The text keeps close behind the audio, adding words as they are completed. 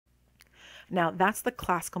Now, that's the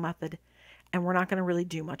classical method, and we're not going to really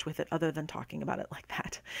do much with it other than talking about it like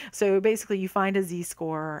that. So basically, you find a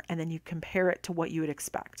z-score, and then you compare it to what you would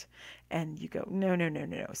expect. And you go, no, no, no,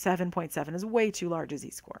 no, no. 7.7 is way too large a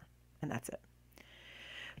z-score, and that's it.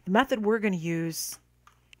 The method we're going to use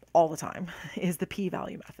all the time is the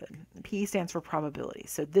p-value method. P stands for probability.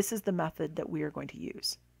 So this is the method that we are going to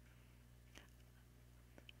use.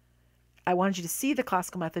 I wanted you to see the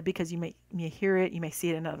classical method because you may hear it, you may see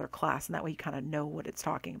it in another class, and that way you kind of know what it's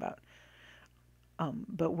talking about.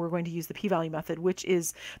 But we're going to use the p-value method, which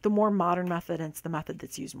is the more modern method, and it's the method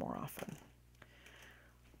that's used more often.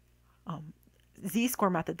 Z-score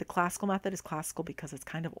method, the classical method, is classical because it's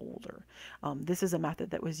kind of older. This is a method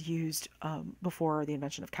that was used before the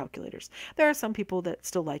invention of calculators. There are some people that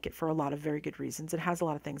still like it for a lot of very good reasons. It has a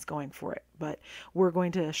lot of things going for it, but we're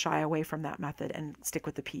going to shy away from that method and stick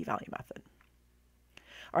with the p-value method.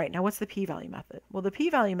 All right, now what's the p-value method? Well, the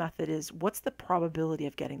p-value method is what's the probability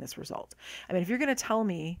of getting this result? I mean, if you're going to tell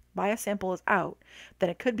me bias sample is out, then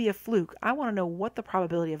it could be a fluke. I want to know what the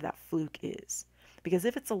probability of that fluke is. Because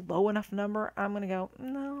if it's a low enough number, I'm going to go,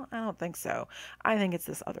 no, I don't think so. I think it's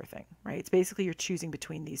this other thing, right? It's basically you're choosing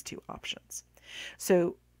between these two options.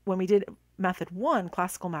 So when we did method 1,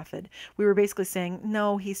 classical method, we were basically saying,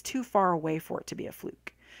 no, he's too far away for it to be a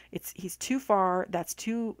fluke. He's too far, that's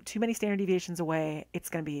too many standard deviations away. It's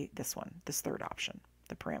going to be this one, this third option.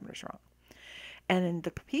 The parameter's wrong. And in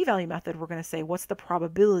the p-value method, we're going to say, what's the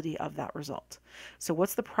probability of that result? So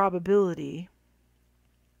what's the probability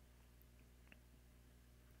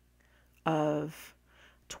of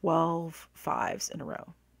 12 5s in a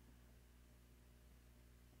row?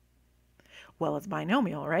 Well, it's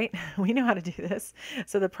binomial, right? We know how to do this.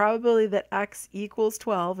 So the probability that x equals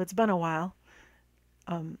 12, it's been a while.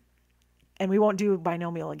 And we won't do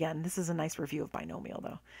binomial again. This is a nice review of binomial,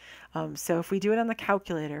 though. So if we do it on the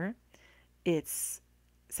calculator, it's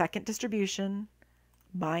second distribution,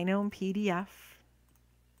 binom PDF.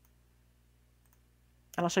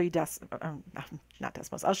 And I'll show you not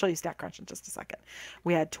decimals. I'll show you StatCrunch in just a second.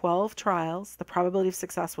 We had 12 trials. The probability of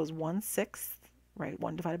success was 1/6, right?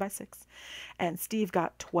 1 divided by 6. And Steve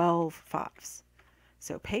got 12 5s.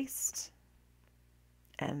 So paste,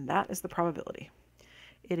 and that is the probability.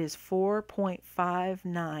 It is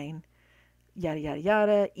 4.59, yada, yada,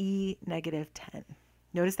 yada, e negative 10.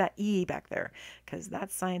 Notice that e back there, because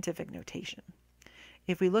that's scientific notation.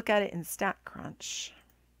 If we look at it in StatCrunch,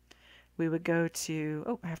 we would go to,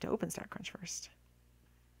 oh, I have to open StatCrunch first.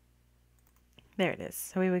 There it is.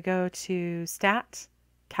 So we would go to Stat,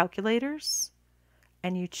 Calculators,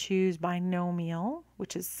 and you choose Binomial,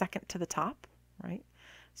 which is second to the top, right?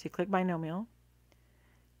 So you click Binomial.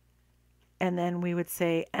 And then we would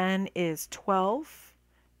say N is 12,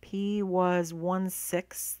 P was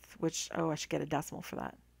 1/6, which, oh, I should get a decimal for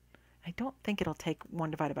that. I don't think it'll take 1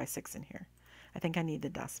 divided by 6 in here. I think I need the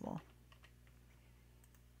decimal.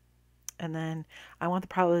 And then I want the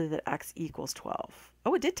probability that x equals 12.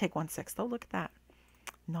 Oh, it did take 1/6 though. Look at that.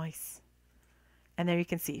 Nice. And there you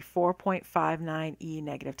can see 4.59 e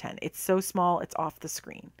negative 10. It's so small it's off the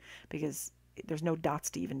screen because there's no dots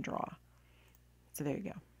to even draw. So there you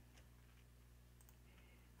go.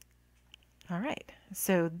 All right.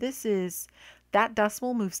 So this is, that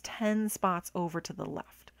decimal moves 10 spots over to the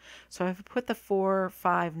left. So if I put the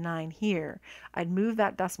 459 here, I'd move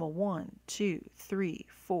that decimal 1, 2, 3,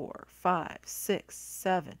 4, 5, 6,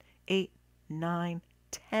 7, 8, 9,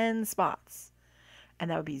 10 spots.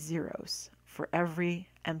 And that would be zeros for every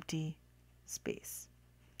empty space.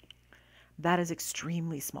 That is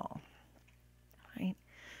extremely small, right?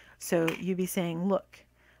 So you'd be saying, look,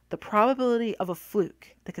 the probability of a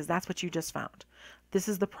fluke, because that's what you just found. This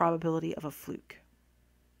is the probability of a fluke.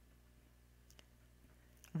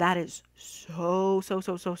 That is so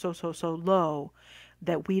low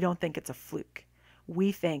that we don't think it's a fluke.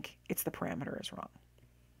 We think it's the parameter is wrong.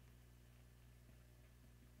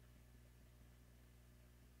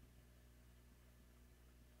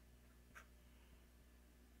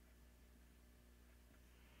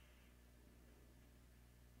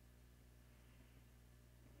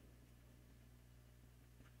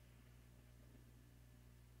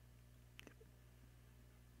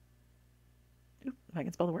 If I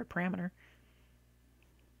can spell the word parameter.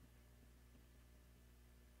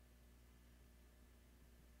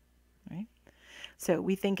 Right? So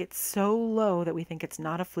we think it's so low that we think it's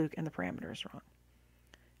not a fluke and the parameter is wrong.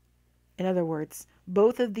 In other words,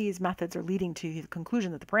 both of these methods are leading to the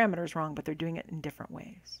conclusion that the parameter is wrong, but they're doing it in different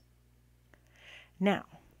ways. Now,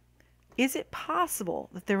 is it possible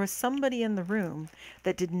that there was somebody in the room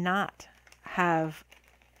that did not have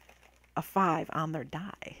a 5 on their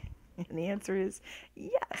die? And the answer is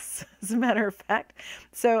yes, as a matter of fact.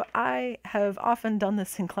 So I have often done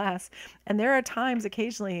this in class, and there are times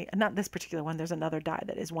occasionally, not this particular one, there's another die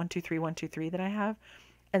that is 1, 2, 3, 1, 2, 3 that I have.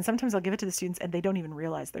 And sometimes I'll give it to the students and they don't even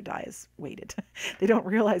realize their die is weighted. They don't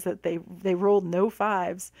realize that they rolled no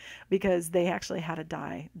fives because they actually had a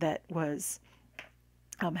die that was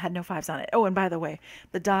had no fives on it. Oh, and by the way,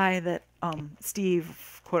 the die that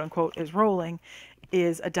Steve, quote unquote, is rolling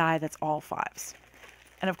is a die that's all fives.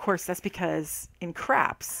 And of course, that's because in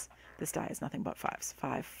craps, this die is nothing but fives.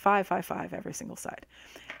 5, 5, 5, 5 every single side.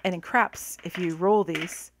 And in craps, if you roll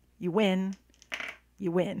these, you win,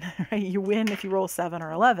 right? You win if you roll 7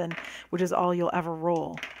 or 11, which is all you'll ever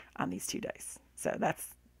roll on these 2 dice. So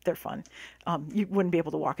they're fun. You wouldn't be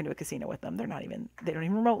able to walk into a casino with them. They don't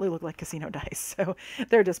even remotely look like casino dice. So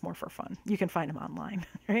they're just more for fun. You can find them online,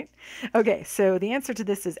 right? Okay, so the answer to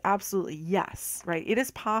this is absolutely yes, right? It is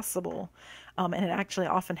possible, and it actually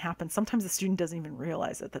often happens. Sometimes the student doesn't even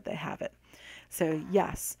realize it, that they have it. So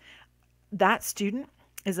yes, that student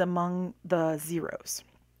is among the zeros.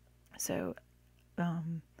 So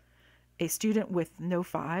a student with no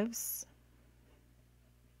fives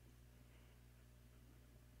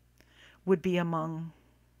would be among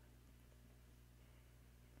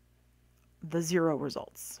the 0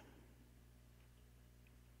 results.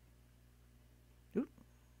 Oop.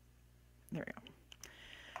 There we go.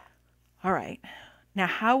 All right. Now,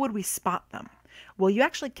 how would we spot them? Well, you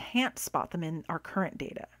actually can't spot them in our current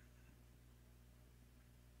data.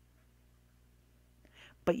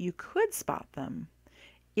 But you could spot them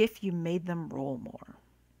if you made them roll more.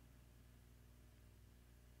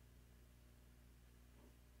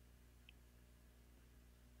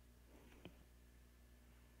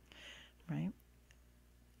 Right?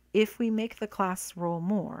 If we make the class roll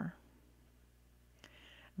more,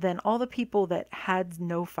 then all the people that had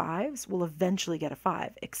no fives will eventually get a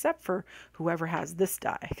 5, except for whoever has this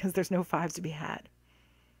die, because there's no 5s to be had.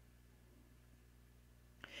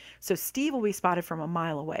 So Steve will be spotted from a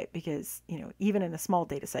mile away because, you know, even in a small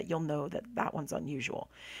data set, you'll know that that one's unusual.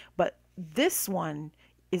 But this one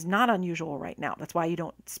is not unusual right now. That's why you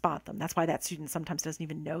don't spot them. That's why that student sometimes doesn't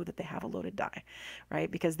even know that they have a loaded die, right?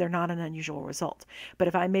 Because they're not an unusual result. But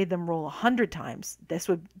if I made them roll 100 times, this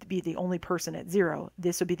would be the only person at 0.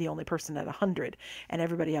 This would be the only person at 100, and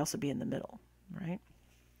everybody else would be in the middle, right?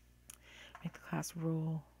 Make the class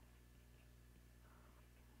roll.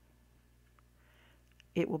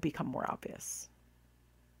 It will become more obvious,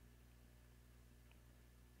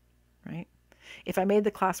 right? If I made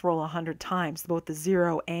the class roll 100 times, both the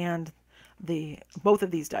 0 and both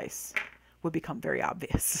of these dice would become very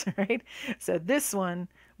obvious, right? So this one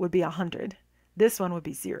would be 100. This one would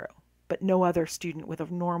be 0, but no other student with a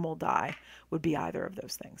normal die would be either of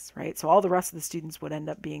those things, right? So all the rest of the students would end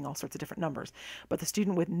up being all sorts of different numbers, but the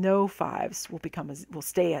student with no fives will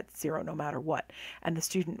stay at 0 no matter what. And the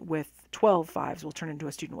student with 12 fives will turn into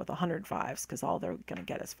a student with 100 fives because all they're going to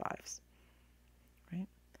get is fives, right?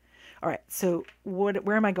 All right, so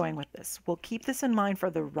where am I going with this? We'll keep this in mind for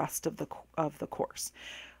the rest of the course.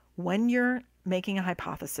 When you're making a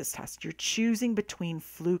hypothesis test, you're choosing between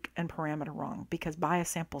fluke and parameter wrong because bias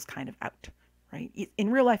sample is kind of out, right? In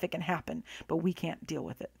real life, it can happen, but we can't deal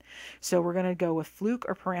with it. So we're going to go with fluke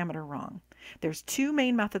or parameter wrong. There's 2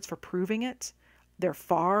 main methods for proving it. They're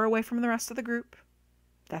far away from the rest of the group.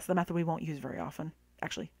 That's the method we won't use very often,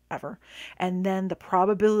 actually, ever. And then the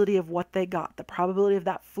probability of what they got, the probability of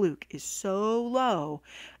that fluke is so low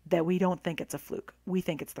that we don't think it's a fluke. We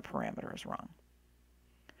think it's the parameter is wrong.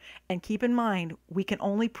 And keep in mind, we can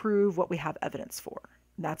only prove what we have evidence for.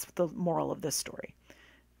 That's the moral of this story.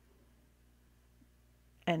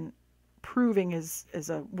 And proving is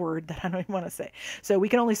a word that I don't even want to say. So we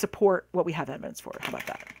can only support what we have evidence for. How about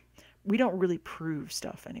that? We don't really prove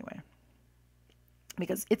stuff anyway,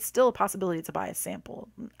 because it's still a possibility it's a biased sample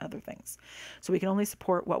and other things. So we can only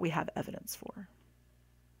support what we have evidence for.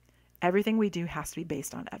 Everything we do has to be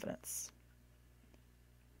based on evidence.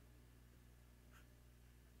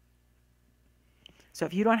 So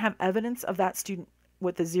if you don't have evidence of that student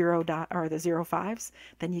with the 0 dot or the 0 fives,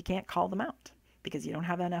 then you can't call them out because you don't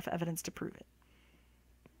have enough evidence to prove it.